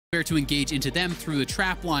to engage into them through the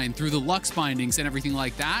trap line, through the Lux bindings and everything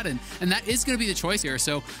like that, and that is going to be the choice here.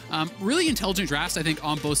 So really intelligent drafts, I think,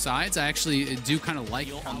 on both sides. I actually do kind of like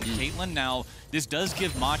on the Caitlyn. Now, this does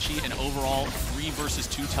give Machi an overall 3 versus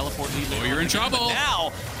 2 teleport lead. Oh, you're in trouble.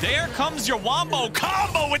 Now, there comes your wombo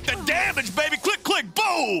combo with the damage, baby. Click, click,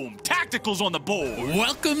 boom. Tactical's on the board.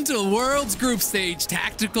 Welcome to the World's Group Stage.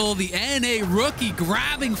 Tactical, the NA rookie,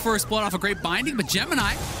 grabbing first blood off a great binding, but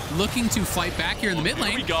Gemini looking to fight back here in the mid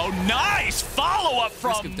lane. Here we go. Nice follow-up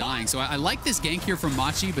from... Risk of dying. So I like this gank here from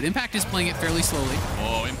Machi, but Impact is playing it fairly slowly.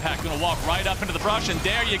 Oh, Impact gonna walk right up into the brush, and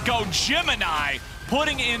there you go, Gemini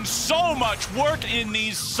putting in so much work in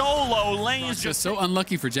these solo lanes. Just so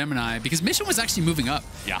unlucky for Gemini, because Mission was actually moving up.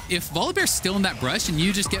 Yeah. If Volibear's still in that brush and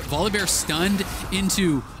you just get Volibear stunned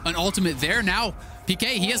into an ultimate there, now PK,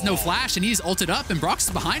 he has no flash, and he's ulted up, and Brox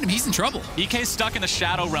is behind him. He's in trouble. EK's stuck in the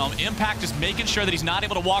Shadow Realm. Impact is making sure that he's not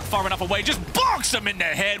able to walk far enough away. Just bonks him in the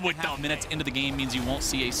head with the minutes into the game means you won't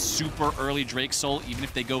see a super early Drake Soul, even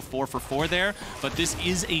if they go 4 for 4 there. But this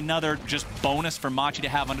is another just bonus for Machi to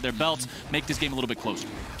have under their belts, make this game a little bit closer.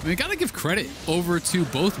 I mean, gotta give credit over to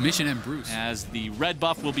both Mission and Bruce. As the red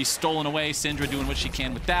buff will be stolen away, Syndra doing what she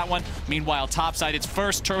can with that one. Meanwhile, topside, its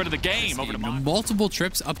first turret of the game over to Machi. Multiple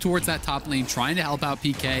trips up towards that top lane, trying to help out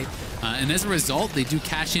PK. And as a result, they do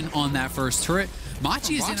cash in on that first turret.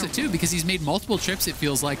 Machi is in it too, because he's made multiple trips, it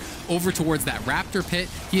feels like, over towards that Raptor pit.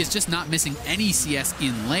 He is just not missing any CS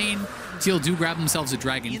in lane. Teal do grab themselves a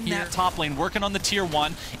dragon in here. That top lane, working on the tier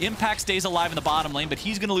 1. Impact stays alive in the bottom lane, but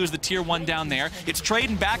he's going to lose the tier 1 down there. It's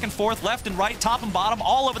trading back and forth, left and right, top and bottom,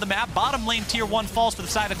 all over the map. Bottom lane tier 1 falls for the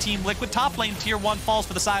side of Team Liquid. Top lane tier 1 falls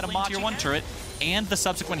for the side of Machi. Tier 1 turret, and the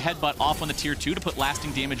subsequent headbutt off on the tier 2 to put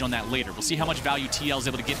lasting damage on that later. We'll see how much value TL is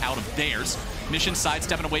able to get out of theirs. Mission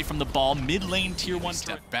sidestepping away from the ball. Mid lane tier 1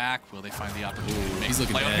 step back. Will they find the opportunity to make he's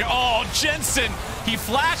looking dead. Oh, Jensen! He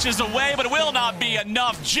flashes away, but it will not be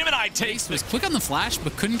enough. Gemini takes was quick on the flash,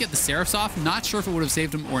 but couldn't get the Seraphs off. Not sure if it would have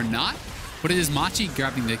saved him or not. But it is Machi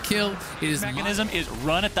grabbing the kill. It is mechanism is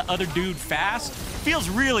run at the other dude fast. Feels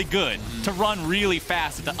really good to run really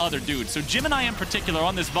fast at the other dude. So Gemini in particular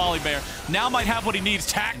on this Volibear now might have what he needs.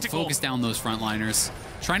 Tactical. Focus down those frontliners.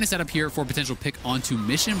 Trying to set up here for a potential pick onto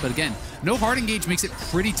Mission, but again, no hard engage makes it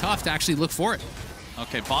pretty tough to actually look for it.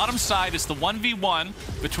 Okay, bottom side is the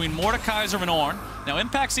 1v1 between KaiSser and Ornn. Now,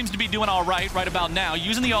 Impact seems to be doing all right about now.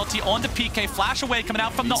 Using the ulti onto PK, flash away coming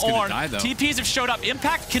out from the Ornn. TPs have showed up.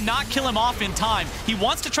 Impact cannot kill him off in time. He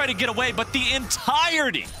wants to try to get away, but the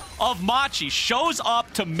entirety of Machi shows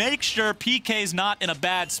up to make sure PK's not in a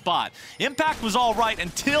bad spot. Impact was all right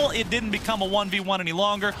until it didn't become a 1v1 any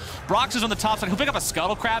longer. Brox is on the top side. He'll pick up a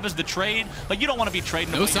Scuttle Crab as the trade, but you don't want to be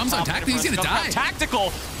trading. No sums on Tactical. He's going to die.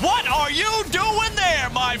 Tactical, what are you doing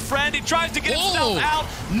there, my friend? He tries to get himself out.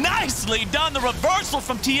 Nicely done. The reversal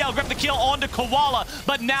from TL. Grab the kill onto Koala,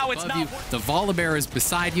 but now it's not. The Volibear is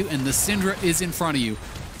beside you, and the Syndra is in front of you.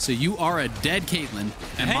 So you are a dead Caitlyn,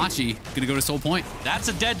 and hey, Machi gonna go to Soul Point. That's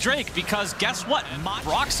a dead Drake, because guess what?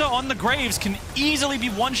 Broxa on the Graves can easily be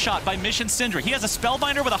one-shot by Mission Syndra. He has a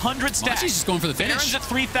Spellbinder with 100 stacks. Machi's just going for the finish. Baron's at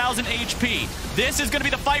 3,000 HP. This is gonna be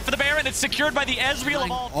the fight for the Baron. It's secured by the Ezreal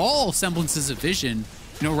of all semblances of vision,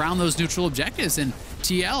 you know, around those neutral objectives. And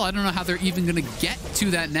TL, I don't know how they're even gonna get to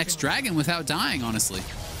that next dragon without dying, honestly.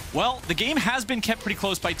 Well, the game has been kept pretty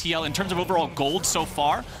close by TL in terms of overall gold so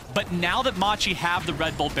far, but now that Machi have the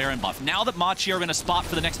Red Bull Baron buff, now that Machi are in a spot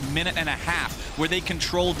for the next minute and a half where they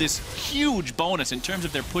control this huge bonus in terms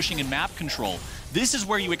of their pushing and map control, this is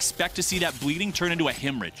where you expect to see that bleeding turn into a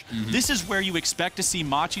hemorrhage. This is where you expect to see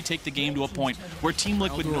Machi take the game to a point where Team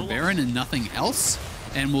Liquid no Baron and nothing else,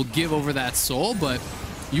 and will give over that soul, but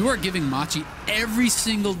you are giving Machi every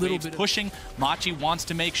single little bit. Pushing, Machi wants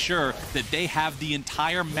to make sure that they have the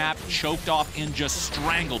entire map choked off and just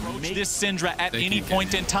strangled. Make this Syndra at any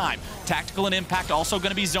point in time. Tactical and Impact also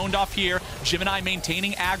going to be zoned off here. Gemini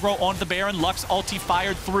maintaining aggro onto the Baron. Lux ulti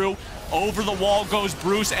fired through. Over the wall goes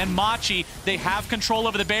Bruce and Machi. They have control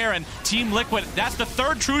over the Baron. Team Liquid, that's the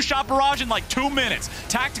third True Shot barrage in like 2 minutes.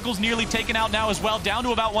 Tactical's nearly taken out now as well, down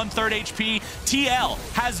to about 1/3 HP. TL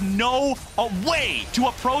has no way to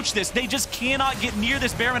approach this. They just cannot get near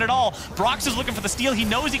this Baron at all. Brox is looking for the steal. He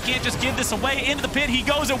knows he can't just give this away. Into the pit he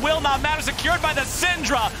goes. It will not matter. Secured by the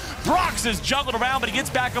Syndra. Brox is juggled around, but he gets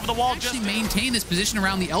back over the wall. Actually maintain this position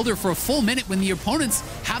around the Elder for a full minute when the opponents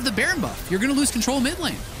have the Baron buff. You're going to lose control mid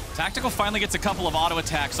lane. Tactical finally gets a couple of auto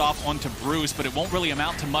attacks off onto Bruce, but it won't really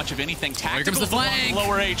amount to much of anything. Tactical's the flank.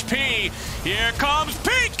 Lower HP. Here comes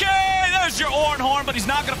PK. There's your Ornn Horn, but he's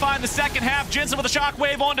not going to find the second half. Jensen with a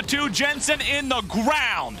shockwave onto 2. Jensen in the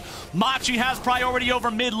ground. Machi has priority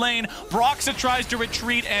over mid lane. Broxa tries to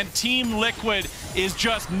retreat, and Team Liquid is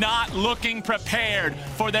just not looking prepared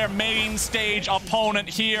for their main stage opponent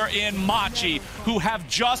here in Machi, who have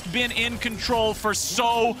just been in control for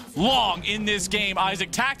so long in this game.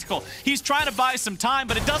 Isaac Tactical, he's trying to buy some time,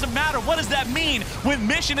 but it doesn't matter. What does that mean when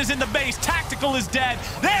Mission is in the base? Tactical is dead.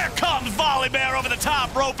 There comes Volibear over the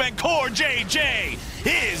top rope, and Core JJ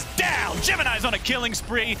is down. Gemini's on a killing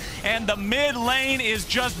spree, and the mid lane is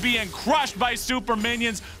just being crushed by super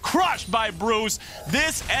minions, crushed by Bruce.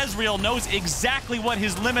 This Ezreal knows exactly what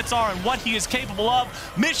his limits are and what he is capable of.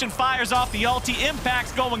 Mission fires off the ulti.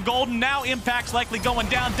 Impact's going golden. Now Impact's likely going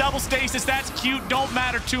down. Double stasis, that's cute. Don't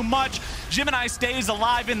matter too much. Gemini stays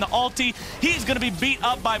alive in the ulti. He's going to be beat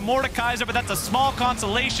up by KaiSser, but that's a small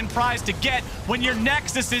consolation prize to get when your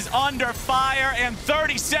Nexus is under fire. And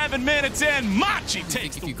 37 minutes in, Machi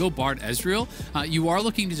takes if you go Bard Ezreal, you are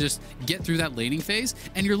looking to just get through that laning phase,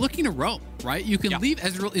 and you're looking to roam, right? You can leave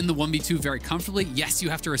Ezreal in the 1v2 very comfortably. Yes, you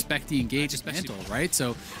have to respect the engage, especially, right?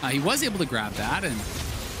 So he was able to grab that, and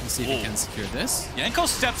we'll see if he can secure this. Jankos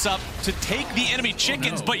steps up to take the enemy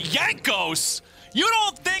chickens, but Jankos, you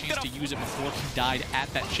don't think that to use it before he died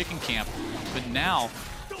at that chicken camp, but now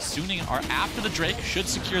Suning are after the Drake, should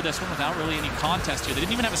secure this one without really any contest here. They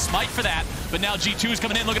didn't even have a smite for that, but now G2 is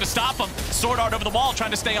coming in looking to stop him. Sword Art over the wall, trying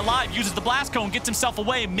to stay alive, uses the blast cone, gets himself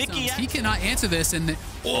away. Mickey, he cannot answer this, and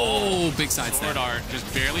big sidestep. Sword Art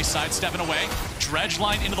just barely sidestepping away. Dredge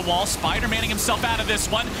line into the wall, Spider-Manning himself out of this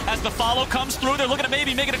one. As the follow comes through, they're looking at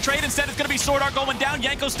maybe making a trade. Instead, it's going to be Sword Art going down.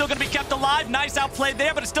 Yanko's still going to be kept alive. Nice outplay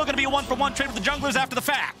there, but it's still going to be a one-for-one trade with the junglers after the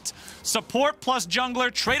fact. Support plus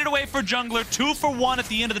jungler, traded away for jungler, 2-for-1 at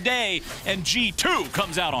the end of the day, and G2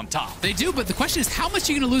 comes out on top. They do, but the question is how much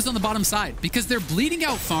are you going to lose on the bottom side? Because they're bleeding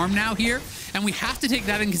out farm now here, and we have to take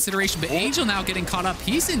that in consideration. But Angel now getting caught up.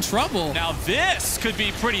 He's in trouble. Now this could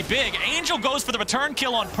be pretty big. Angel goes for the return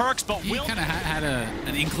kill on Perks, but he kind of had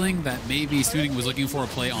an inkling that maybe Suning was looking for a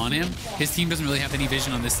play on him. His team doesn't really have any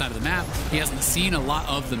vision on this side of the map. He hasn't seen a lot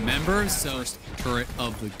of the members, so first turret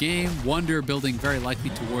of the game. Wonder building very likely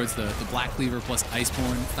towards the Black Cleaver plus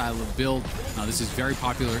Iceborne style of build. This is very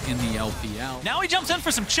popular in the LPL. Now he jumps in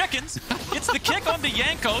for some chickens. Gets the kick onto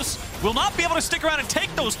Jankos. Will not be able to stick around and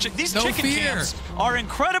take those these chicken camps are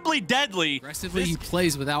incredibly deadly. Aggressively, he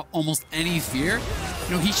plays without almost any fear.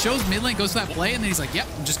 You know, he shows mid lane, goes to that play, and then he's like, yep,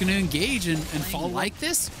 I'm just going to engage and fall like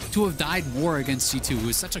this. To have died more against G2, who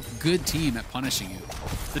is such a good team at punishing you.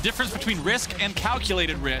 The difference between risk and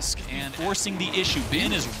calculated risk and forcing the issue.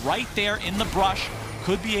 Ben is right there in the brush.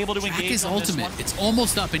 Could be able to engage his on ultimate. This one. It's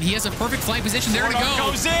almost up, and he has a perfect flank position. There we go.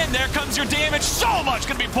 Goes in. There comes your damage. So much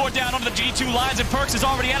going to be poured down onto the G2 lines, and Perks is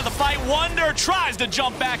already out of the fight. Wonder tries to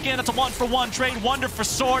jump back in. It's a 1-for-1 trade. Wonder for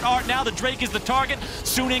Sword Art. Now the Drake is the target.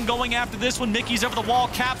 Suning going after this one. Mickey's over the wall.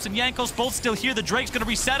 Caps and Jankos both still here. The Drake's going to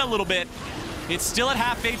reset a little bit. It's still at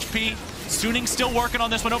half HP. Suning still working on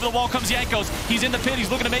this one. Over the wall comes Jankos. He's in the pit. He's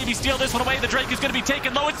looking to maybe steal this one away. The Drake is going to be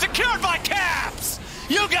taken low. It's secured by Caps.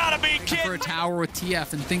 You gotta be kidding. For a tower with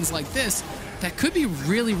TF and things like this, that could be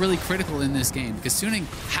really, really critical in this game because Suning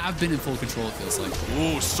have been in full control, it feels like.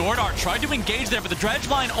 Ooh, Sword Art tried to engage there, but the Dredge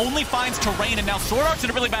line only finds terrain, and now Sword Art's in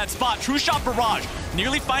a really bad spot. True Shot Barrage,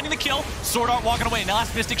 nearly finding the kill. Sword Art walking away. Now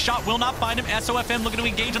last Mystic Shot will not find him. SOFM looking to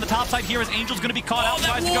engage on the top side here as Angel's going to be caught out.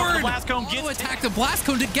 Tries to go for the Blast Cone. Attack the Blast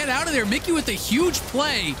Cone to get out of there. Mickey with a huge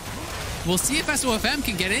play. We'll see if SOFM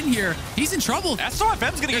can get in here. He's in trouble.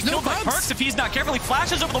 SOFM's going to get killed by Perks if he's not careful. He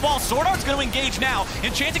flashes over the wall. Sword Art's going to engage now.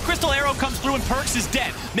 Enchanted Crystal Arrow comes through and Perks is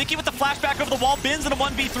dead. Mickey with the flashback over the wall. Bins in a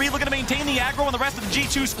 1v3 looking to maintain the aggro on the rest of the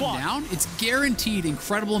G2 squad. Down, it's guaranteed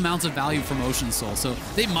incredible amounts of value from Ocean Soul, so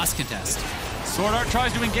they must contest. Sword Art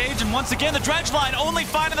tries to engage, and once again, the Dredge line only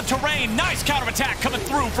finding the terrain. Nice counterattack coming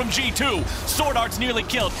through from G2. Sword Art's nearly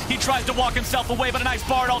killed. He tries to walk himself away, but a nice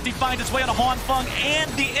Bard ulti finds its way on a Hanfeng and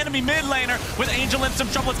the enemy mid laner with Angel in some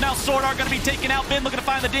trouble. It's now Sword Art going to be taken out. Ben looking to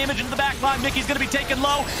find the damage into the back line. Mickey's going to be taken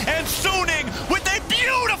low, and Suning with a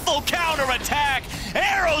beautiful counterattack.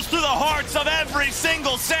 Arrows through the hearts of every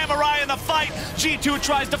single samurai in the fight. G2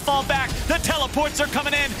 tries to fall back. The teleports are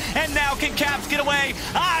coming in, and now can Caps get away?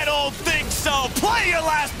 I don't think so. Play your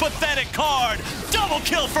last pathetic card. Double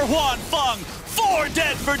kill for Hanfeng. 4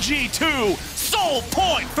 dead for G2. Soul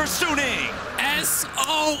point for Suning.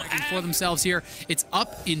 SOF for themselves here. It's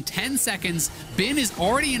up in 10 seconds. Bin is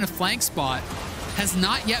already in a flank spot. Has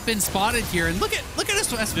not yet been spotted here, and look at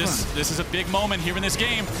this. This is a big moment here in this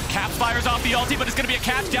game. Caps fires off the ulti, but it's going to be a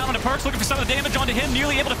catch down onto Perks, looking for some of the damage onto him,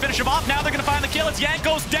 nearly able to finish him off. Now they're going to find the kill. It's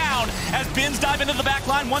Jankos down as Bins dive into the back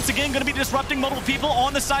line. Once again, going to be disrupting multiple people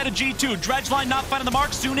on the side of G2. Dredge line not finding the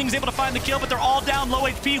mark. Suning's able to find the kill, but they're all down low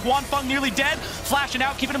HP. Hanfeng nearly dead, flashing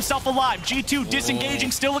out, keeping himself alive. G2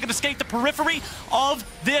 disengaging, still looking to skate the periphery of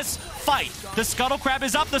this fight. The Scuttle Crab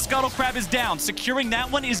is up, the Scuttle Crab is down. Securing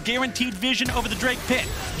that one is guaranteed vision over the Drake pit.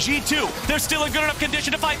 G2, they're still in good enough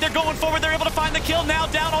condition to fight. They're going forward, they're able to find the kill. Now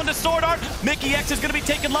down onto Sword Art. Mickey X is going to be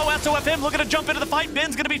taken low. SOFM looking to jump into the fight.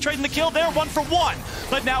 Ben's going to be trading the kill there, 1 for 1.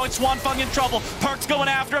 But now it's Swanfeng in trouble. Perks going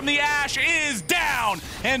after him. The Ash is down,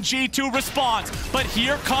 and G2 responds. But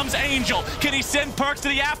here comes Angel. Can he send Perks to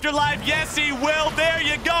the afterlife? Yes, he will. There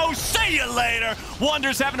you go. See you later.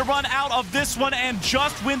 Wonder's having to run out of this one, and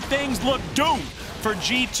just when things look doomed for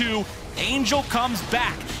G2, Angel comes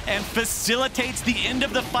back and facilitates the end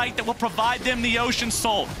of the fight that will provide them the Ocean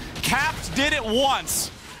Soul. Caps did it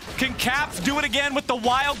once. Can Caps do it again with the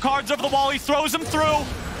wild cards over the wall? He throws them through.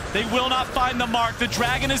 They will not find the mark. The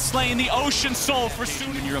dragon is slain. The Ocean Soul for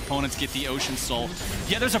soon. And your opponents get the Ocean Soul.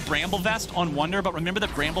 Yeah, there's a Bramble Vest on Wonder, but remember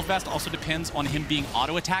that Bramble Vest also depends on him being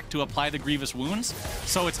auto-attacked to apply the Grievous Wounds.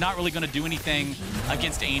 So it's not really going to do anything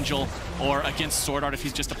against Angel or against Sword Art if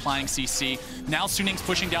he's just applying CC. Now Suning's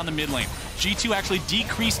pushing down the mid lane. G2 actually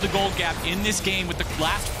decreased the gold gap in this game with the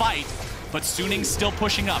last fight, but Suning's still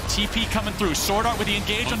pushing up. TP coming through. Sword Art with the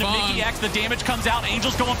engage onto Mickey X. The damage comes out.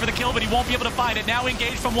 Angel's going for the kill, but he won't be able to find it. Now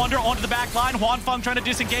engage from Wonder onto the back line. Swanfeng trying to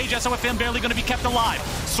disengage. SOFM barely going to be kept alive.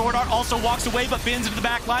 Sword Art also walks away, but bends into the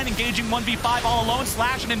back line, engaging 1v5 all alone,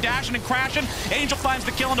 slashing and dashing and crashing. Angel finds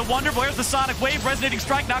the kill onto Wonder. Where's the Sonic Wave? Resonating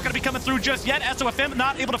Strike not going to be coming through just yet. SOFM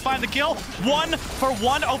not able to find the kill. 1 for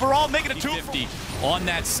 1 overall, making it 250 on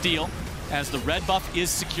that steal. As the red buff is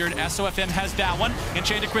secured, SOFM has that one.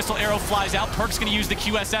 Enchanted Crystal Arrow flies out. Perk's going to use the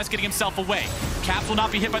QSS, getting himself away. Caps will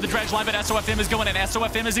not be hit by the dredge line, but SOFM is going in.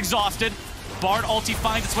 SOFM is exhausted. Bard ulti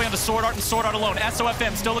finds its way onto Sword Art, and Sword Art alone.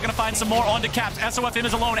 SOFM still looking to find some more onto Caps. SOFM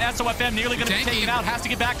is alone. SOFM nearly going to be taken out. Has to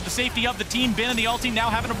get back to the safety of the team. Ben and the ulti now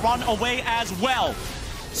having to run away as well.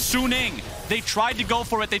 Suning, they tried to go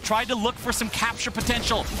for it. They tried to look for some capture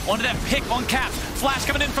potential onto that pick on Caps. Flash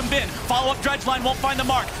coming in from Ben. Follow-up dredge line won't find the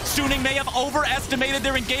mark. Suning may have overestimated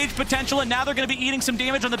their engaged potential, and now they're going to be eating some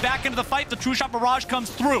damage on the back end of the fight. The True Shot Barrage comes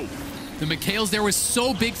through. The Mikhails there was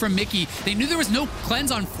so big from Mickey. They knew there was no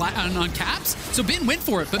cleanse on Caps, so Ben went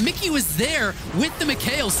for it. But Mickey was there with the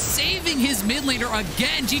Mikhails, saving his mid laner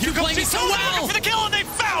again. G2 playing it so well. For the kill, and they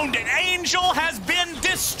found it. Angel has been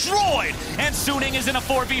destroyed, and Suning is in a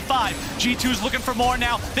 4v5. G2's looking for more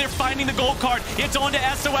now. They're finding the gold card. It's on to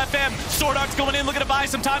SOFM. Sword Art's going in, looking to buy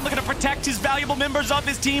some time, looking to protect his valuable members of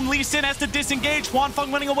his team. Lee Sin has to disengage.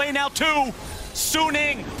 Swanfeng running away now too.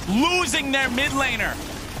 Suning losing their mid laner.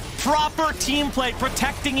 Proper team play,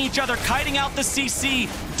 protecting each other, kiting out the CC,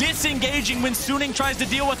 disengaging when Suning tries to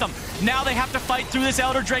deal with them. Now they have to fight through this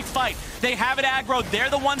Elder Drake fight. They have it aggro.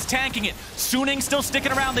 They're the ones tanking it. Suning still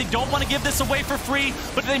sticking around. They don't want to give this away for free,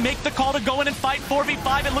 but they make the call to go in and fight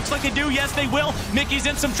 4v5. It looks like they do. Yes, they will. Mickey's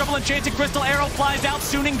in some trouble. Enchanted Crystal Arrow flies out.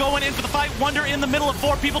 Suning going in for the fight. Wonder in the middle of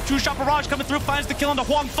 4 people. True Shot Barrage coming through, finds the kill into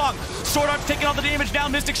Swanfeng. Sword Art's taking all the damage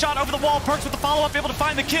down. Mystic Shot over the wall. Perks with the follow-up, able to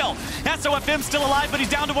find the kill. SOFM still alive, but he's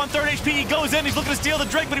down to 1/3 HP. He goes in. He's looking to steal the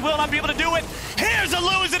Drake, but he will not be able to do it. Here's a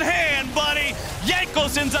losing hand, buddy.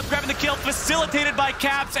 Yankos ends up grabbing the kill, facilitated by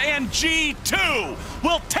Caps, and G2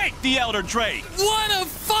 will take the Elder Drake. What a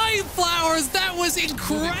fight, Flowers! That was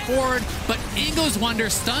incredible. Forward, but Ingo's Wonder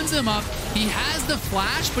stuns him up. He has the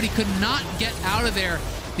flash, but he could not get out of there.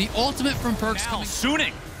 The ultimate from Perks now, coming.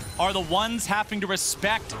 Suning are the ones having to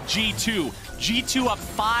respect G2. G2 up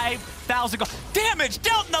 5,000 gold. Damage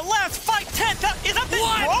dealt in the last fight, 10,000. Is that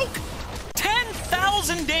thing broke?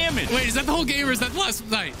 10,000 damage. Wait, is that the whole game or is that the last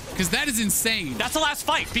fight? Because that is insane. That's the last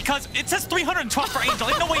fight because it says 312 for Angel.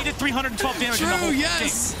 There's no way he did 312 damage in the whole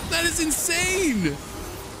yes. game. That is insane.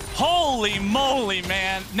 Holy moly,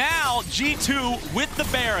 man. Now G2 with the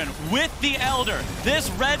Baron, with the Elder. This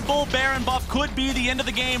Red Bull Baron buff could be the end of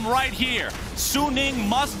the game right here. Suning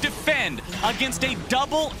must defend against a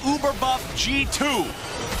double Uber buff G2.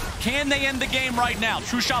 Can they end the game right now?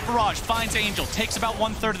 True Shot Barrage finds Angel, takes about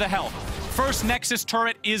 1/3 of the health. First Nexus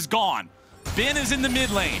turret is gone. Ben is in the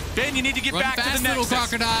mid lane. Ben, you need to get back to the Nexus.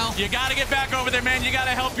 Crocodile. You got to get back over there, man. You got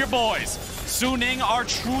to help your boys. Suning are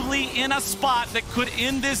truly in a spot that could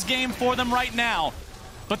end this game for them right now.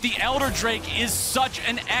 But the Elder Drake is such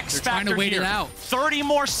an X factor trying to wait here. it out. 30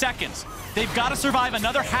 more seconds. They've got to survive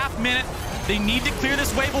another half minute. They need to clear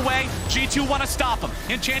this wave away. G2 want to stop them.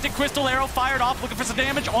 Enchanted Crystal Arrow fired off, looking for some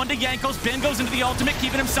damage onto Yankos. Ben goes into the ultimate,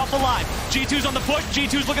 keeping himself alive. G2's on the push.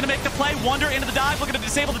 G2's looking to make the play. Wonder into the dive, looking to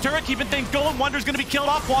disable the turret, keeping things going. Wonder's going to be killed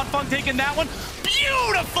off. Swanfeng taking that one.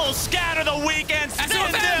 Beautiful scatter the weekend.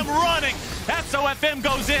 Send them running. That's SOFM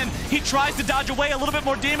goes in. He tries to dodge away. A little bit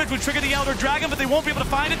more damage would trigger the Elder Dragon, but they won't be able to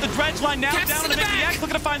find it. The Dredge line now down on the X,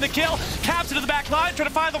 looking to find the kill. Caps into the back line, trying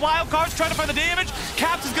to find the wild cards, trying to find the damage.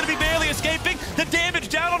 Caps is going to be barely escaping. The damage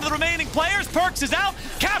down onto the remaining players. Perks is out.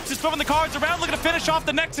 Caps is throwing the cards around, looking to finish off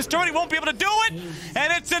the Nexus turret. He won't be able to do it,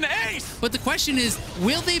 and it's an ace. But the question is,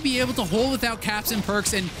 will they be able to hold without Caps and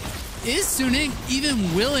Perks, and is Suning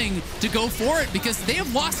even willing to go for it? Because they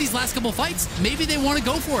have lost these last couple fights. Maybe they want to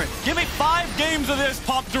go for it. Give me 5 games of this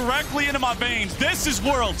pumped directly into my veins. This is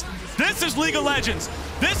Worlds. This is League of Legends.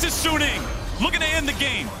 This is Suning looking to end the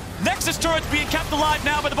game. Nexus turret's being kept alive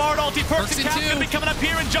now by the Bard ulti. Perks and Cap's going to be coming up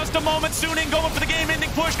here in just a moment. Suning going for the game-ending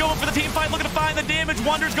push, going for the team fight, looking to find the damage.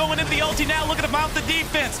 Wonders going into the ulti now, looking to mount the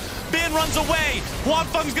defense. Bin runs away.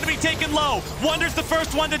 Huanfeng's going to be taken low. Wonder's the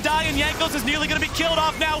first one to die, and Yankos is nearly going to be killed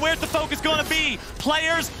off now. Where's the focus going to be?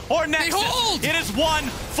 Players or Nexus? They hold! It is 1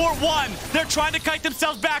 for 1. They're trying to kite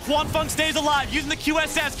themselves back. Huanfeng stays alive, using the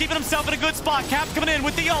QSS, keeping himself in a good spot. Caps coming in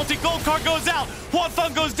with the ulti. Gold card goes out.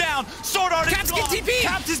 Huanfeng goes down. Sword Art is gone.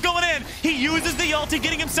 Caps is going in. He uses the ulti,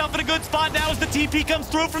 getting himself in a good spot now as the TP comes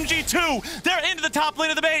through from G2. They're into the top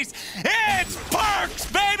lane of the base. It's Perks,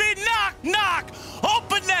 baby! Knock, knock!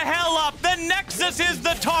 Open the hell up! The Nexus is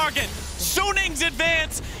the target. Suning's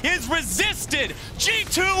advance is resisted.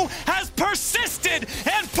 G2 has persisted,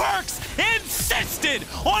 and Perks insisted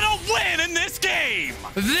on a win in this game.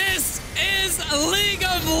 This is League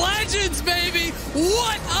of Legends, baby!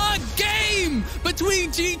 What a game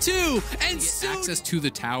between G2 and Suning. Access to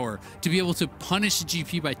the tower to be able to punish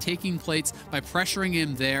GP by taking plates, by pressuring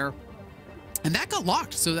him there. And that got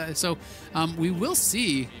locked, so we will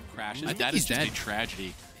see. Crashes. That is just a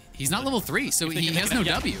tragedy. He's not level 3, so he has no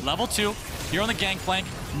W. Level 2, here on the gangplank.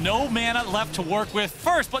 No mana left to work with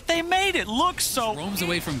first, but they made it look so... Roams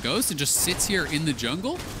away from Ghost and just sits here in the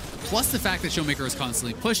jungle. Plus the fact that Showmaker is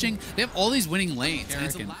constantly pushing. They have all these winning lanes, and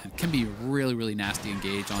it can be really, really nasty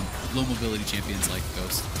engage on low mobility champions like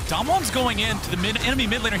Ghost. Damwon's going into the enemy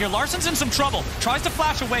mid laner here. Larson's in some trouble. Tries to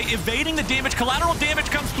flash away, evading the damage. Collateral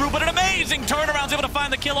damage comes through, but an amazing turnaround's able to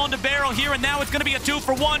find the kill onto Barrel here, and now it's going to be a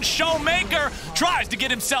 2-for-1. Showmaker tries to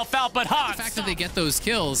get himself out, but Hans. The fact that they get those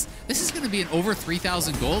kills, this is going to be an over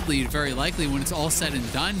 3,000 gold lead very likely when it's all said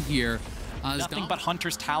and done here. Nothing but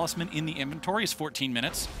Hunter's Talisman in the inventory is 14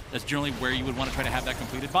 minutes. That's generally where you would want to try to have that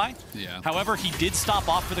completed by. Yeah. However, he did stop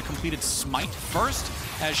off for the completed Smite first,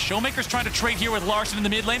 as Showmaker's trying to trade here with Larson in the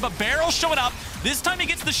mid lane, but Barrel's showing up. This time he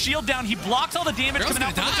gets the shield down. He blocks all the damage coming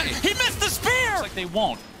out from the... He missed the spear! Looks like they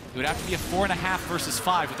won't. It would have to be a 4.5 versus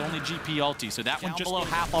 5 with only GP ulti. So that one just below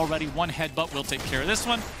half already. One headbutt will take care of this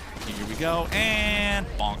one. Here we go, and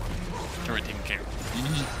bonk. Turret taken care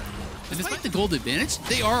of. And despite the gold advantage,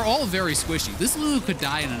 they are all very squishy. This Lulu could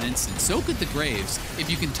die in an instant. So could the Graves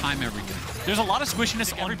if you can time everything. There's a lot of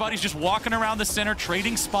squishiness. Everybody's just walking around the center,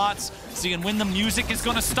 trading spots, seeing when the music is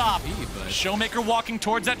going to stop. Showmaker walking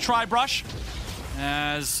towards that tri-brush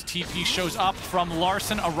as TP shows up from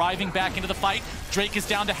Larson, arriving back into the fight. Drake is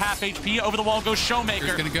down to half HP. Over the wall goes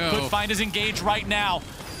Showmaker. Could find his engage right now.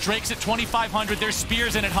 Drake's at 2,500. There's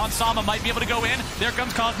spears in it. Hansama might be able to go in. There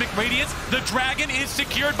comes Cosmic Radiance. The dragon is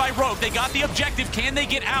secured by Rogue. They got the objective. Can they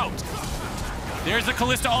get out? There's the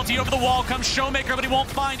Kalista ulti. Over the wall comes Showmaker, but he won't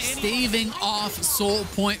find any. Staving off Soul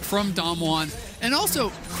Point from Damwon. And also,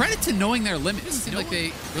 credit to knowing their limits. It doesn't seem like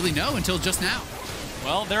they really know until just now.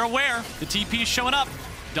 Well, they're aware. The TP is showing up.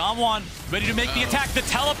 Damwon ready to make the attack. The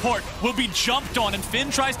teleport will be jumped on, and Finn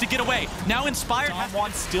tries to get away. Now Inspired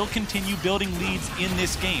Damwon still continue building leads in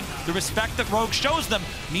this game. The respect that Rogue shows them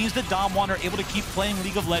means that Damwon are able to keep playing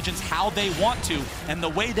League of Legends how they want to, and the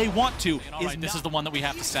way they want to is this is the one that we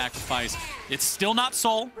have to sacrifice. It's still not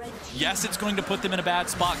Soul. Yes, it's going to put them in a bad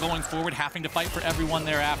spot going forward, having to fight for everyone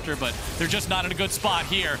thereafter, but they're just not in a good spot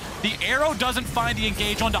here. The arrow doesn't find the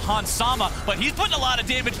engage onto Hansama, but he's putting a lot of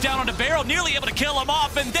damage down onto Barrel, nearly able to kill him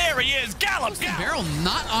off, and there he is. Gallops. Barrel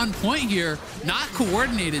not on point here, not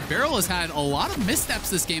coordinated. Barrel has had a lot of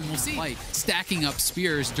missteps this game. We'll see. Like stacking up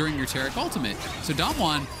spears during your Taric ultimate. So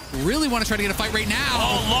Damwon really want to try to get a fight right now.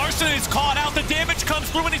 Oh, Larson is caught out. The damage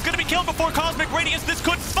comes through, and he's going to be killed before Cosmic Radiance. This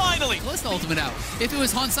could finally. Kalista ultimate out. If it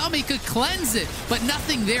was Hansama, he could cleanse it, but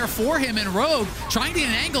nothing there for him. And Rogue trying to get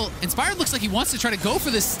an angle. Inspired looks like he wants to try to go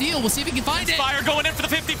for this steal. We'll see if he can find it. Inspired going in for the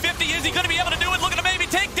 50-50. Is he going to be able to do it? Looking to maybe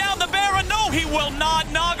take down the Baron. No, he will not.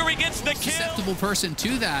 Nagari gets the kill. Susceptible person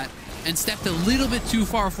to that, and stepped a little bit too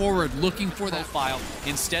far forward looking for that profile.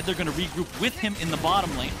 Instead, they're going to regroup with him in the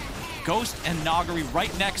bottom lane. Ghost and Nagari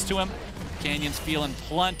right next to him. Canyon's feeling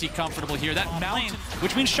plenty comfortable here. That mountain,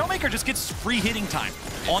 which means Showmaker just gets free hitting time.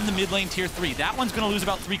 on the mid lane tier 3. That one's going to lose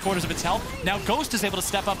about 3/4 of its health. Now Ghost is able to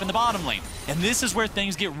step up in the bottom lane. And this is where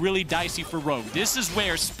things get really dicey for Rogue. This is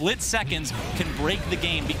where split seconds can break the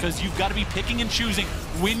game because you've got to be picking and choosing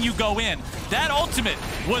when you go in. That ultimate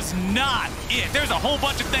was not it. There's a whole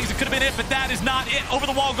bunch of things that could have been it, but that is not it. Over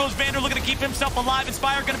the wall goes Vander, looking to keep himself alive.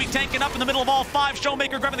 Inspire going to be tanking up in the middle of all 5.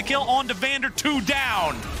 Showmaker grabbing the kill onto Vander, 2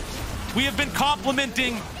 down. We have been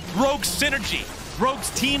complimenting Rogue's synergy, Rogue's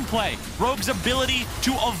team play, Rogue's ability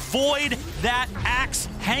to avoid that axe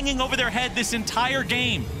hanging over their head this entire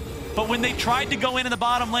game. But when they tried to go in the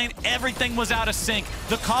bottom lane, everything was out of sync.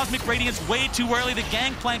 The Cosmic Radiance way too early. The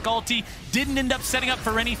Gangplank ulti didn't end up setting up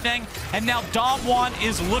for anything. And now Dogwan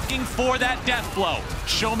is looking for that death blow.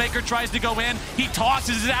 Showmaker tries to go in. He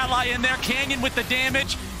tosses his ally in there. Canyon with the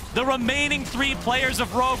damage. The remaining 3 players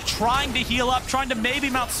of Rogue trying to heal up, trying to maybe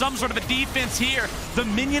mount some sort of a defense here. The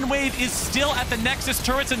minion wave is still at the Nexus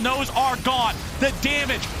turrets, and those are gone. The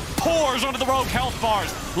damage pours onto the Rogue health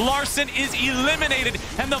bars. Larson is eliminated,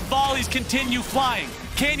 and the volleys continue flying.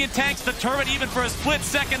 Canyon tanks the turret even for a split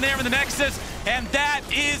second there in the Nexus, and that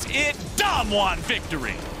is it. Dom1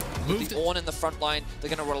 victory. With Ornn in the front line,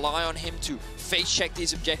 they're going to rely on him to face check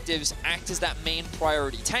these objectives, act as that main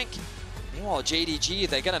priority tank. Meanwhile, JDG,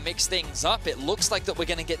 they're going to mix things up. It looks like that we're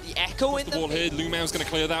going to get the Echo in the ball here. Lumao's going to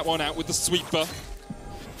clear that one out with the sweeper.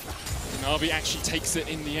 Na'Vi actually takes it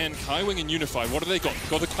in the end. Kaiwing and Unify, what have they got?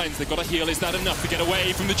 Got the cleanse, they've got a heal. Is that enough to get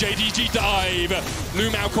away from the JDG dive?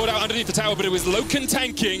 Lumao caught out underneath the tower, but it was Loken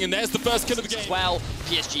tanking, and there's the first kill of the game. Well,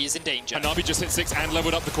 PSG is in danger. And Na'Vi just hit 6 and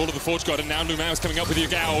leveled up the Call of the Forge God, and now Lumao is coming up with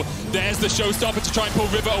Yagao. There's the showstopper to try and pull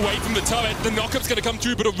River away from the turret. The knockup's going to come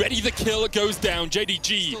through, but already the kill goes down.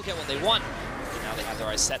 JDG. Still get what they want. Now they have their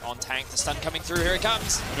eyes set on Tank. The stun coming through. Here it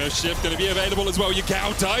comes. No shift going to be available as well.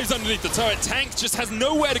 Yagao dives underneath the turret. Tank just has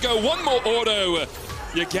nowhere to go. One more auto.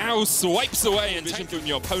 Yagao swipes away, and vision from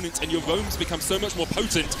your opponent, and your roams become so much more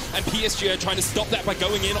potent, and PSG are trying to stop that by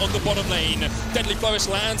going in on the bottom lane. Deadly Flourish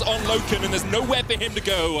lands on Loken, and there's nowhere for him to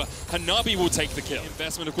go. Hanabi will take the kill.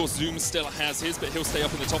 Investment, of course, Zoom still has his, but he'll stay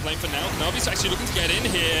up in the top lane for now. Navi's actually looking to get in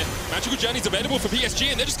here. Magical Journey's available for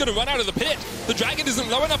PSG, and they're just going to run out of the pit. The Dragon isn't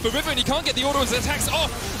low enough for River, and he can't get the auto as attacks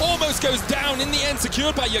off. Almost goes down in the end,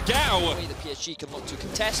 secured by Yagao. The PSG can look to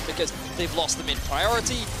contest because they've lost the mid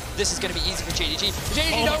priority. This is going to be easy for JDG.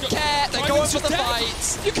 JDG don't care. They're going for the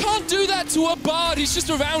fights. You can't do that to a Bard. He's just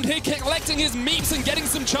around here collecting his meeps and getting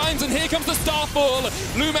some chimes, and here comes the Starfall.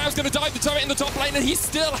 Lumao's going to dive the turret in the top lane, and he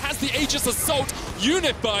still has the Aegis Assault.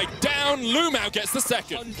 Unified down. Lumao gets the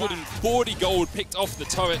second. 140 gold picked off the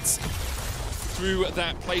turrets through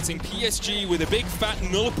that plating. PSG with a big fat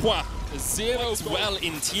null point. 0 well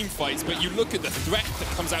in team fights, but you look at the threat that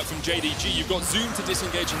comes out from JDG. You've got Zoom to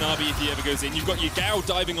disengage Hanabi if he ever goes in. You've got Yagao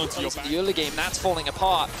diving onto your back. The early game, that's falling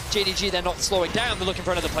apart. JDG, they're not slowing down. They're looking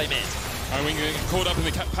for another playmate. Kaiwing caught up in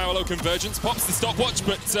the parallel convergence, pops the stopwatch,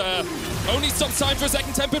 but only stops time for a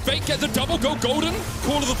second. Tempered Fate, get the double, go golden.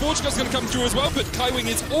 Call of the Forge God's going to come through as well, but Kaiwing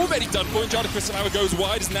is already done for, and Jada Crystal Hour goes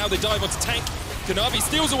wide as now they dive onto Tank. Kanavi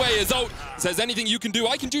steals away his ult, says anything you can do,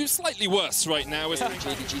 I can do slightly worse right now.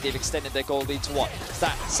 JDG, they've extended their goal lead to what? Is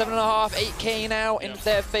that 7.5, 8k now in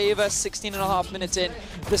their favor, 16.5 minutes in.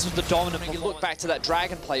 This was the dominant. When you look back to that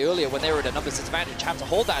Dragon play earlier when they were at a numbers disadvantage, have to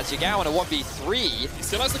hold that as Yagao in a 1v3. He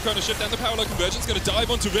still has the Chrono Shift and the Parallel Convergence, going to dive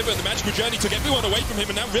onto River, and the Magical Journey took everyone away from him,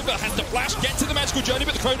 and now River has to flash, get to the Magical Journey,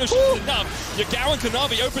 but the Chrono Shift is enough. Yagao and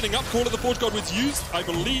Kanavi opening up, Call of the Forge God was used, I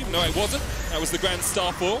believe. No, it wasn't. That was the Grand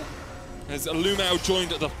Starfall, as Lumao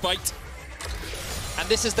joined the fight. And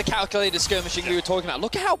this is the calculated skirmishing we were talking about.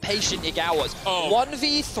 Look at how patient Yagao was.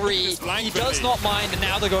 1v3, he does not mind, and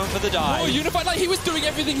now they're going for the dive. Oh, Unified, like he was doing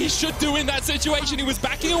everything he should do in that situation. He was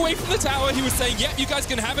backing away from the tower. He was saying, yep, you guys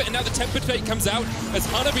can have it. And now the Tempered Fate comes out as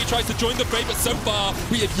Hanabi tries to join the fray. But so far,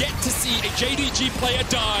 we have yet to see a JDG player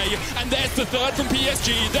die. And there's the third from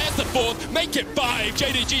PSG. There's the fourth. Make it 5.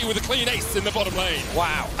 JDG with a clean ace in the bottom lane.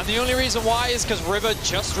 Wow. And the only reason why is because River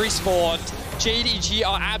just respawned. JDG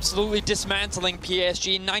are absolutely dismantling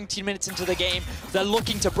PSG. 19 minutes into the game, they're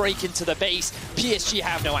looking to break into the base. PSG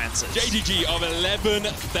have no answers. JDG are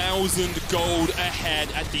 11,000 gold ahead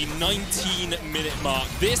at the 19-minute mark.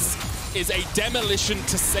 This is a demolition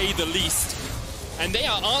to say the least. And they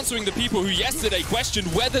are answering the people who yesterday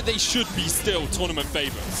questioned whether they should be still tournament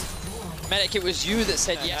favorites. Medic, it was you that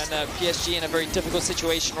said yes. And PSG in a very difficult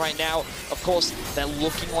situation right now. Of course, they're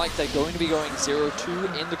looking like they're going to be going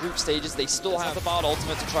 0-2 in the group stages. They still have the Bard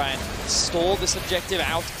ultimate to try and stall this objective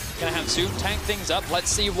out. Gonna have Zoom tank things up. Let's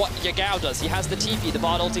see what Yagao does. He has the TP. The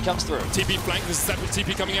Bard ulti comes through. TP flank. There's a separate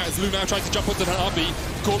TP coming out as Lumao tries to jump onto the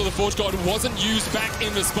Na'Vi. Call of the Forge God wasn't used back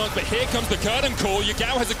in response, but here comes the Curtain call.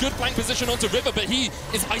 Yagao has a good flank position onto River, but he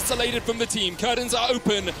is isolated from the team. Curtains are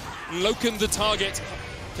open. Loken the target.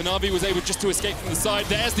 Kanavi was able just to escape from the side.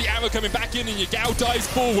 There's the arrow coming back in, and Yagao dives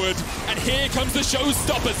forward. And here comes the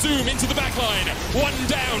showstopper. Zoom into the back line. 1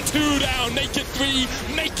 down, 2 down, make it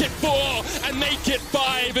 3, make it 4, and make it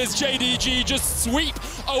 5 as JDG just sweep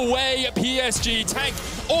away at PSG. Tank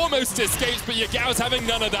almost escapes, but Yagao's having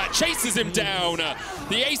none of that. Chases him down.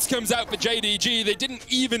 The ace comes out for JDG. They didn't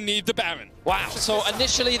even need the Baron. Wow. So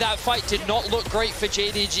initially that fight did not look great for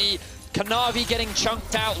JDG. Kanavi getting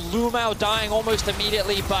chunked out, Lumao dying almost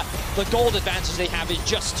immediately, but the gold advantage they have is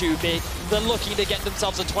just too big. They're looking to get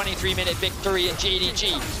themselves a 23-minute victory, and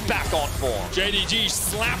JDG back on form. JDG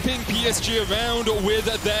slapping PSG around with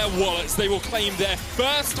their wallets. They will claim their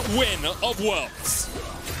first win of Worlds.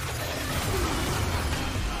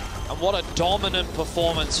 And what a dominant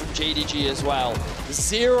performance from JDG as well.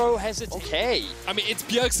 Zero hesitation. Okay. I mean, it's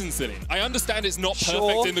Bjergsen Zillion. I understand it's not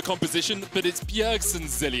perfect in the composition, but it's Bjergsen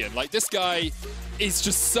Zillion. Like, this guy is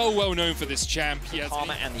just so well known for this champ. He has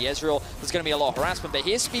Karma and the Ezreal. There's going to be a lot of harassment, but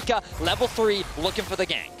here's Speaker, level 3, looking for the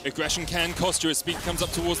gank. Aggression can cost you as Speaker comes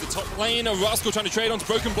up towards the top lane. Rascal trying to trade onto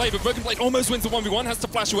Broken Blade, but Broken Blade almost wins the 1v1, has to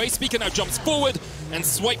flash away. Speaker now jumps forward and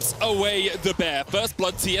swipes away the bear. First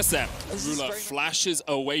blood TSM. Ruler flashes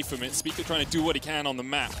away from it. Speaker trying to do what he can on the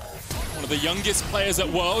map. One of the youngest players at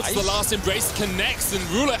Worlds. The last embrace connects, and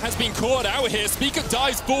Ruler has been caught out here. Speaker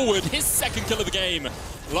dives forward, his second kill of the game.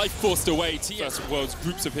 Life forced away. First Worlds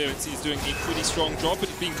Group's appearance. He's doing a pretty strong job, but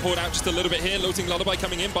being caught out just a little bit here. Loating Lullaby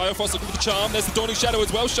coming in. Biofrost looking for the charm. There's the Dawning Shadow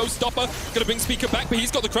as well. Showstopper going to bring Speaker back, but he's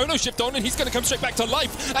got the Chrono Shift on, and he's going to come straight back to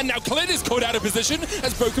life. And now Clint is caught out of position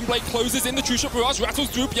as Broken Blade closes in the True Shot Barrage. Rattles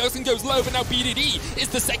through. Bjergsen goes low, but now BDD is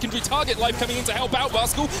the secondary target. Life coming in to help out.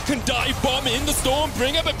 Rascal can dive bomb in the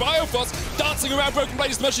Stormbringer, but Biofrost dancing around Broken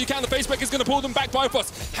Blade as much as he can. The Facebreaker is going to pull them back.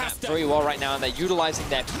 Biofrost has to very well right now, and they're utilizing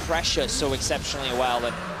their pressure so exceptionally well.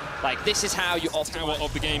 And like, this is how you optimize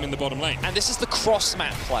of the game in the bottom lane. And this is the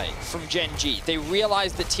cross-map play from Gen G. They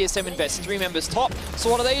realize that TSM invests 3 members top,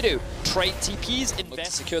 so what do? Trade TPs,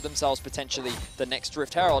 invest, secure themselves potentially the next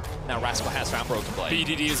Rift Herald. Now Rascal has found Broken Blade.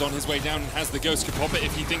 BDD is on his way down and has the Ghost could pop it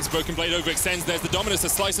if he thinks Broken Blade overextends. There's the Dominus, a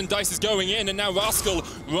slice and dice is going in, and now Rascal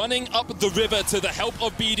running up the river to the help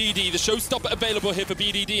of BDD. The showstopper available here for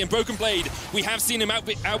BDD, and Broken Blade, we have seen him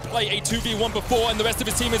outplay a 2v1 before, and the rest of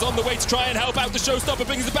his team is on the way to try and help out. The showstopper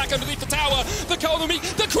brings it back underneath the tower.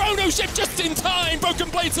 The Chrono Shift just in time. Broken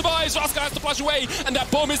Blade survives. Rascal has to flash away, and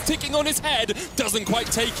that bomb is ticking on his head. Doesn't quite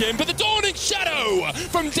take him, but the Dawning Shadow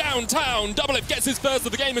from downtown. Doublelift gets his first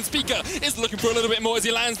of the game, and Speaker is looking for a little bit more as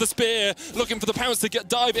he lands the spear, looking for the pounce to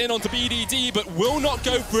dive in onto BDD, but will not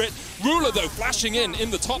go for it. Ruler, though, flashing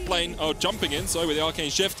in the top lane, jumping in, sorry, with the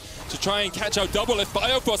Arcane Shift to try and catch out Doublelift.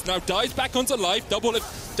 Biofrost now dives back onto life.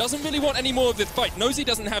 Doublelift doesn't really want any more of this fight. Knows he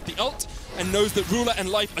doesn't have the ult, and knows that Ruler and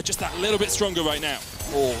Life are just that little bit stronger right now.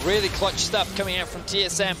 Oh, really clutch stuff coming out from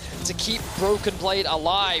TSM to keep Broken Blade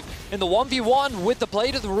alive. In the 1v1 with the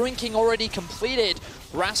Blade of the Ruin King already completed,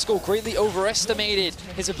 Rascal greatly overestimated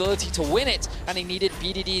his ability to win it, and he needed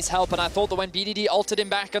BDD's help, and I thought that when BDD ulted him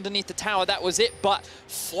back underneath the tower, that was it, but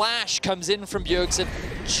Flash comes in from Bjergsen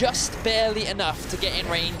just barely enough to get in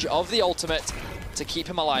range of the ultimate to keep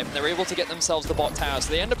him alive, and they're able to get themselves the bot tower.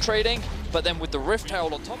 So they end up trading, but then with the Rift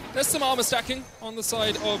Herald on top. There's some armor stacking on the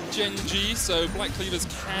side of Gen G, so Black Cleavers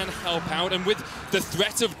can help out. And with the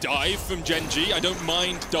threat of dive from Gen G, I don't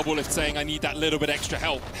mind Doublelift saying I need that little bit extra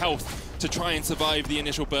health to try and survive the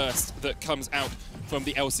initial burst that comes out from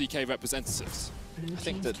the LCK representatives. I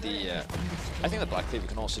think that the Black Cleaver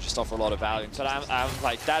can also just offer a lot of value. So I'm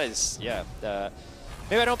like, that is, yeah.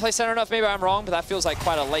 Maybe I don't play center enough, maybe I'm wrong, but that feels like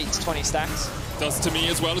quite a late 20 stacks. Does to me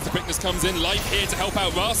as well as the quickness comes in. Life here to help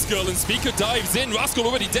out Rascal, and Speaker dives in. Rascal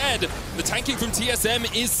already dead. The tanking from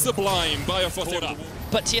TSM is sublime. Biofrost.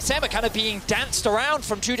 But TSM are kind of being danced around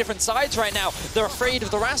from 2 different sides right now. They're afraid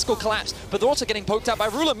of the Rascal collapse, but they're also getting poked out by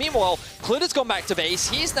Ruler. Meanwhile, Clutter's gone back to base.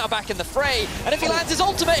 He's now back in the fray, and if he lands his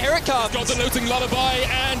ultimate, here it comes. He's got the Loating Lullaby,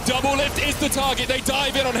 and Doublelift is the target. They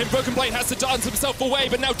dive in on him. Broken Blade has to dance himself away,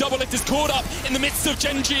 but now Doublelift is caught up in the midst of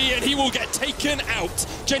Gen G, and he will get taken out.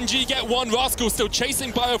 Gen G get one. Rascal still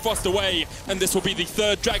chasing Biofrost away, and this will be the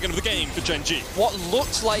 3rd dragon of the game for Gen G. What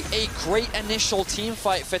looked like a great initial team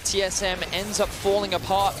fight for TSM ends up falling apart.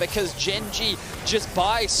 apart because Gen G just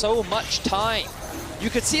buys so much time. You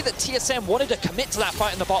could see that TSM wanted to commit to that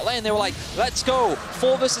fight in the bot lane. They were like, let's go,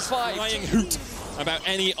 4 versus 5. Flying hoot about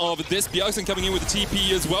any of this. Bjergsen coming in with the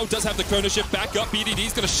TP as well. Does have the Chrono Shift back up.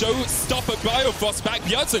 BDD's going to show stop at Biofrost back.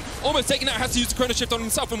 Bjergsen almost taken out, has to use the Chrono Shift on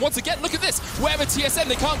himself. And once again, look at this. Wherever TSM,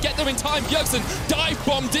 they can't get there in time. Bjergsen dive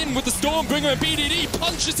bombed in with the Stormbringer, and BDD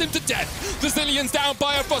punches him to death. The Zillion's down.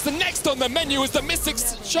 Biofrost, and next on the menu is the Mystic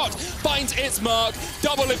Shot. Finds its mark.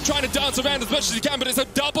 Doublelift trying to dance around as much as he can, but it's a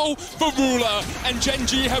double for Ruler. And Gen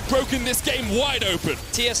G have broken this game wide open.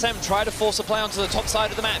 TSM tried to force a play onto the top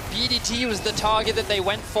side of the map. BDT was the target that they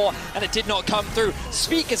went for, and it did not come through.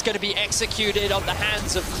 Speak is going to be executed on the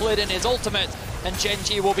hands of Clid in his ultimate, and Gen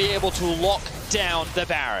G will be able to lock down the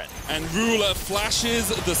Baron. And Ruler flashes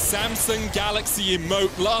the Samsung Galaxy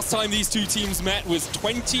emote. Last time these two teams met was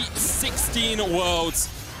 2016 Worlds,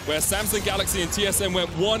 where Samsung Galaxy and TSM went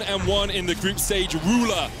 1-1 in the group stage.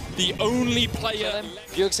 Ruler, the only player.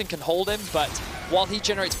 Bjergsen can hold him, but while he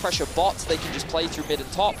generates pressure bots, they can just play through mid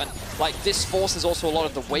and top. And like this forces also a lot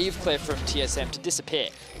of the wave clear from TSM to disappear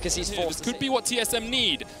because he's forced. This could be what TSM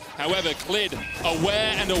need. However, Clid,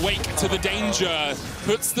 aware and awake to the danger,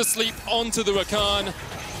 puts the sleep onto the Rakan.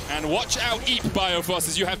 And watch out, Eep Biofrost,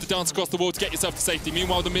 as you have to dance across the wall to get yourself to safety.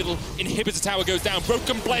 Meanwhile, the middle inhibitor tower goes down.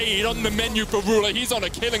 Broken Blade on the menu for Ruler. He's on a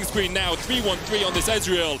killing spree now. 3-1-3 on this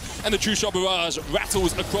Ezreal. And the True Shot Barrage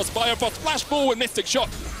rattles across Biofrost. Flash forward, Mystic Shot.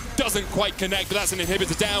 Doesn't quite connect, but that's an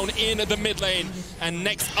inhibitor down in the mid lane. And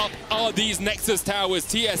next up are these Nexus towers.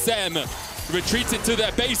 TSM retreats into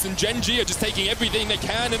their base, and Gen G are just taking everything they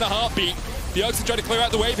can in a heartbeat. Bjergsen trying to clear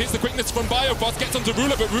out the wave. Here's the quickness from Biofrost. Gets onto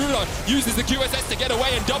Ruler, but Ruler uses the QSS to get away,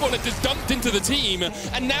 and Doublelift is dumped into the team.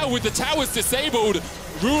 And now with the towers disabled,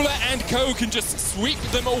 Ruler and Co can just sweep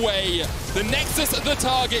them away. The Nexus, the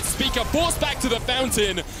target. Speaker forced back to the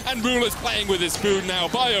fountain, and Ruler's playing with his food now.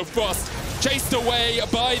 Biofrost chased away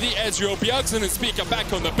by the Ezreal. Bjergsen and Speaker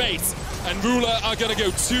back on the base, and Ruler are going to go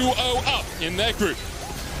 2-0 up in their group.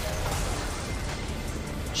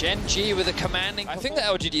 Gen G with a commanding. I think that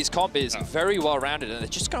LGD's comp is very well rounded, and they're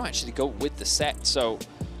just going to actually go with the set. So,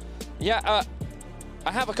 yeah,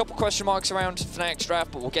 I have a couple question marks around Fnatic's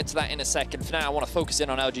draft, but we'll get to that in a second. For now, I want to focus in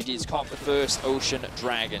on LGD's comp, the first Ocean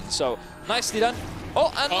Dragon. So, nicely done. Oh,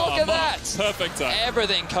 and look at that! Perfect time.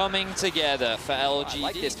 Everything coming together for LGD.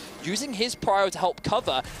 Like this, using his prio to help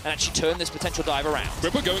cover and actually turn this potential dive around.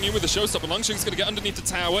 Whipper going in with the showstopper. Lungshing's going to get underneath the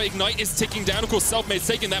tower. Ignite is ticking down. Of course, Selfmade's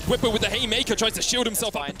taking that. Whipper with the Haymaker tries to shield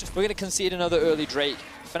himself up. We're going to concede another early Drake.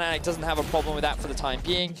 Fnatic doesn't have a problem with that for the time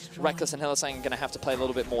being. Reckless and Hylissang are going to have to play a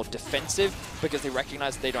little bit more defensive because they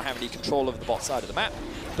recognize that they don't have any control over the bot side of the map.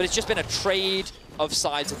 But it's just been a trade of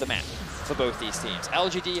sides of the map for both these teams.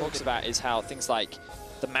 LGD talks about is how things like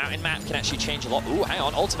the mountain map can actually change a lot. Ooh, hang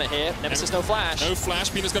on, ultimate here. Nemesis, no flash. No flash.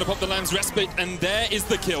 Peanut's going to pop the Lamb's Respite, and there is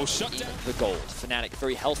the kill. Shut down. The gold. Fnatic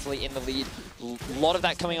very healthily in the lead. A lot of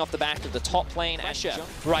that coming off the back of the top lane Asher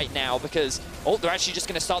right now because, oh, they're actually just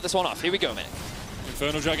going to start this one off. Here we go, man.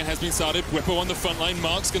 Infernal Dragon has been started. Whipper on the front line.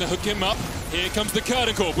 Mark's going to hook him up. Here comes the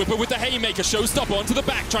Curtain Core. Whipper with the Haymaker. Showstopper onto the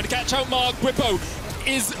back, trying to catch out Mark. Whipper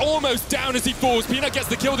is almost down as he falls. Peanut gets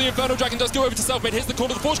the kill. The Infernal Dragon does go over to Selfmade. Here's the call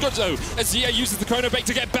to the Force Grudge though, as ZA uses the Chrono Bait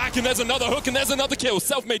to get back, and there's another hook, and there's another kill.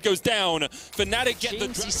 Selfmade goes down. Fnatic get the...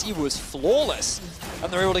 CC was flawless,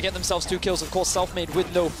 and they're able to get themselves 2 kills. Of course, Selfmade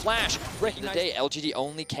with no flash. Breaking the day, LGD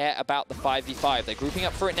only care about the 5v5. They're grouping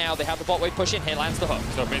up for it now. They have the bot wave push in. Here lands the hook.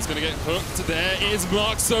 Selfmade's going to get hooked. There is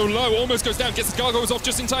Mark so low. Almost goes down. Gets his gargoyles off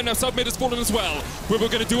just in time. Now Selfmade has fallen as well. We're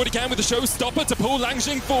going to do what he can with the Showstopper to pull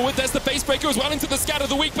Langxing forward. There's the Face Breaker as well into the Scatter of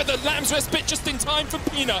the Week, but the Lamb's Respite just in time for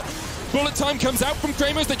Peanut. Bullet time comes out from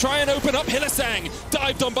Kramers. They try and open up. Hylissang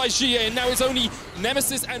dived on by Xie, and now it's only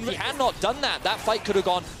Nemesis and... If he had not done that, that fight could have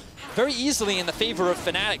gone very easily in the favor of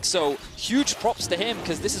Fnatic, so huge props to him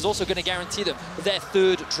because this is also going to guarantee them their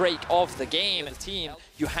 3rd Drake of the game. As a team,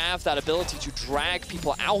 you have that ability to drag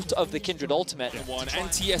people out of the Kindred Ultimate. And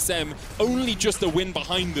TSM only just a win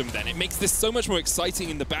behind them then. It makes this so much more exciting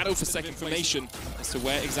in the battle for second formation as to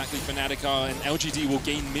where exactly Fnatic are, and LGD will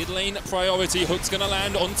gain mid lane priority. Hook's going to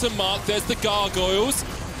land onto Mark. There's the Gargoyles.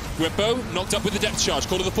 Grippo knocked up with the Depth Charge.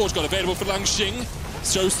 Call of the Forge God available for Langxing.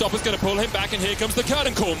 Showstopper's going to pull him back, and here comes the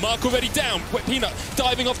Curtain Call. Mark already down. Peanut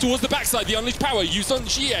diving off towards the backside. The Unleashed Power used on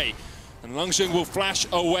Xie. And Langxing will flash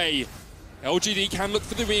away. LGD can look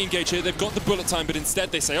for the re-engage here. They've got the bullet time, but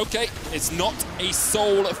instead they say, okay, it's not a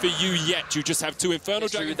soul for you yet. You just have 2 Infernal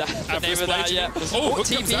Dragons. Oh, hook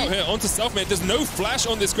comes out here onto Selfmade. There's no flash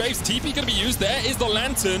on this Graves. TP going to be used. There is the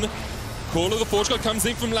Lantern. Call of the Forge God comes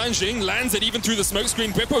in from Lanjing, lands it even through the smoke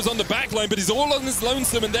screen. Bwipo's on the back line, but he's all on his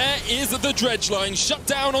lonesome, and there is the dredge line shut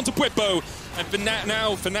down onto Bwipo. And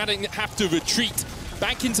now Fnatic have to retreat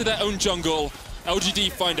back into their own jungle.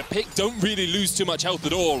 LGD find a pick, don't really lose too much health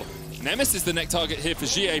at all. Nemesis is the next target here for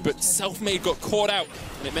GA, but Selfmade got caught out,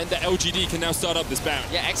 and it meant that LGD can now start up this bound.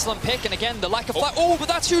 Yeah, excellent pick, and again, the lack of flag. Oh, but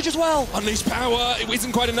that's huge as well. Unleash power, it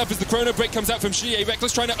isn't quite enough as the Chrono Break comes out from GA.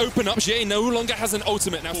 Reckless trying to open up, GA no longer has an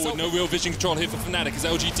ultimate. Now no real vision control here for Fnatic as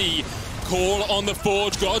LGD call on the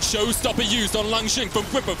Forge God, showstopper used on Lanjing from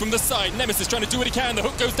Bwipo from the side. Nemesis trying to do what he can, the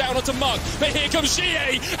hook goes down onto Mark, but here comes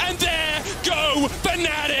GA, and there go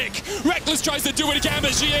Fnatic! Reckless tries to do what he can,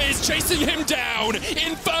 but GA is chasing him down.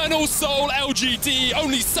 Infernal Soul LGD,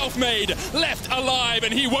 only Selfmade left alive,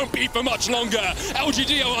 and he won't be for much longer.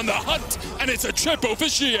 LGD are on the hunt, and it's a triple for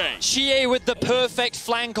GA. GA with the perfect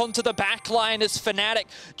flank onto the back line as Fnatic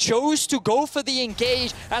chose to go for the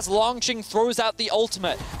engage as Lanjing throws out the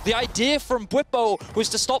ultimate. The idea from Bwipo was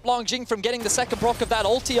to stop Lanjing from getting the second proc of that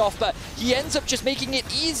ulti off, but he ends up just making it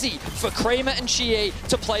easy for Kramer and GA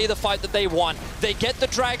to play the fight that they want. They get the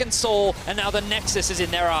Dragon Soul, and now the Nexus is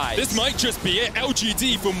in their eyes. This might just be it.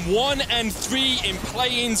 LGD from 1 and 3 in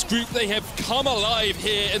play-ins group. They have come alive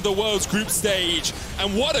here in the World's group stage.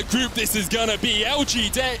 And what a group this is gonna be.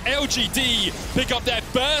 LGD pick up their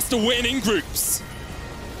first win in groups.